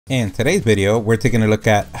In today's video, we're taking a look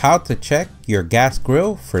at how to check your gas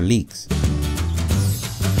grill for leaks.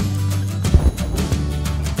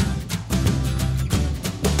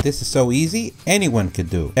 This is so easy, anyone could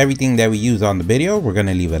do. Everything that we use on the video, we're going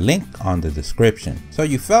to leave a link on the description. So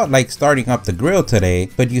you felt like starting up the grill today,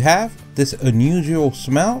 but you have this unusual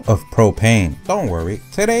smell of propane. Don't worry,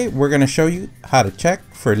 today we're going to show you how to check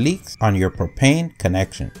for leaks on your propane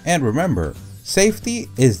connection. And remember, safety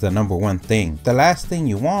is the #1 thing. The last thing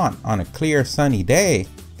you want on a clear sunny day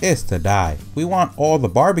is to die. We want all the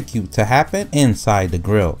barbecue to happen inside the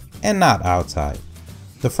grill and not outside.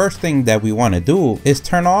 The first thing that we want to do is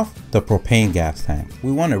turn off the propane gas tank.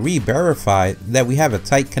 We want to re-verify that we have a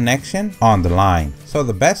tight connection on the line. So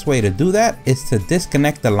the best way to do that is to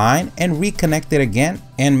disconnect the line and reconnect it again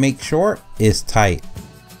and make sure it's tight.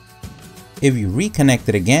 If you reconnect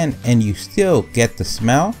it again and you still get the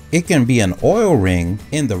smell, it can be an oil ring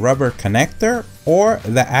in the rubber connector or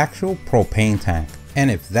the actual propane tank. And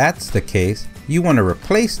if that's the case, you want to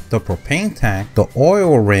replace the propane tank, the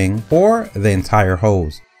oil ring, or the entire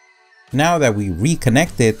hose. Now that we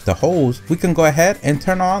reconnected the hose, we can go ahead and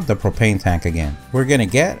turn on the propane tank again. We're going to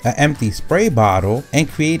get an empty spray bottle and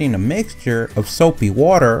creating a mixture of soapy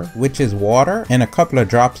water, which is water and a couple of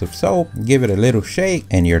drops of soap. Give it a little shake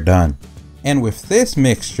and you're done. And with this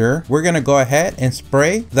mixture, we're going to go ahead and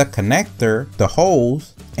spray the connector, the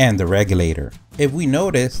hose, and the regulator. If we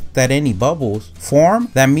notice that any bubbles form,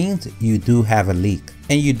 that means you do have a leak.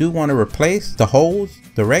 And you do want to replace the hose,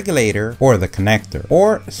 the regulator, or the connector,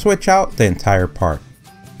 or switch out the entire part.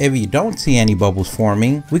 If you don't see any bubbles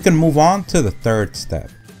forming, we can move on to the third step.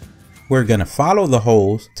 We're going to follow the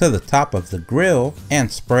hose to the top of the grill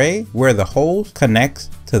and spray where the hose connects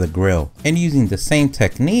to the grill. And using the same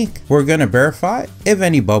technique, we're going to verify if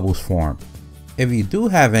any bubbles form. If you do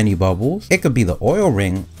have any bubbles, it could be the oil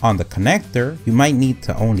ring on the connector. You might need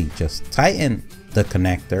to only just tighten the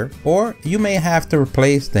connector, or you may have to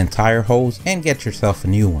replace the entire hose and get yourself a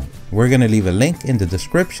new one. We're going to leave a link in the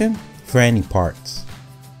description for any parts.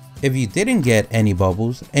 If you didn't get any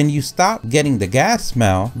bubbles and you stopped getting the gas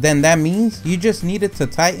smell, then that means you just needed to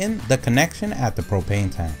tighten the connection at the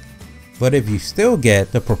propane tank. But if you still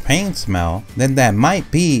get the propane smell, then that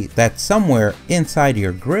might be that somewhere inside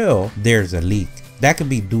your grill there's a leak. That could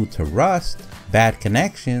be due to rust, bad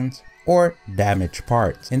connections, or damaged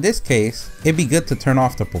parts. In this case, it'd be good to turn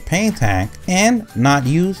off the propane tank and not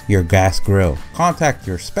use your gas grill. Contact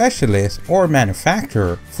your specialist or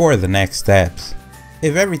manufacturer for the next steps.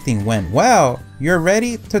 If everything went well, you're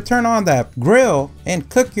ready to turn on that grill and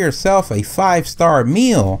cook yourself a 5-star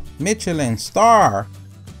meal, Michelin star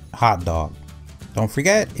hot dog. Don't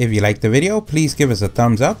forget, if you liked the video, please give us a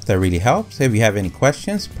thumbs up. That really helps. If you have any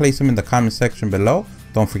questions, place them in the comment section below.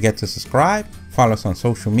 Don't forget to subscribe, follow us on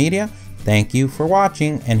social media. Thank you for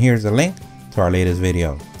watching, and here's a link to our latest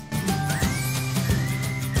video.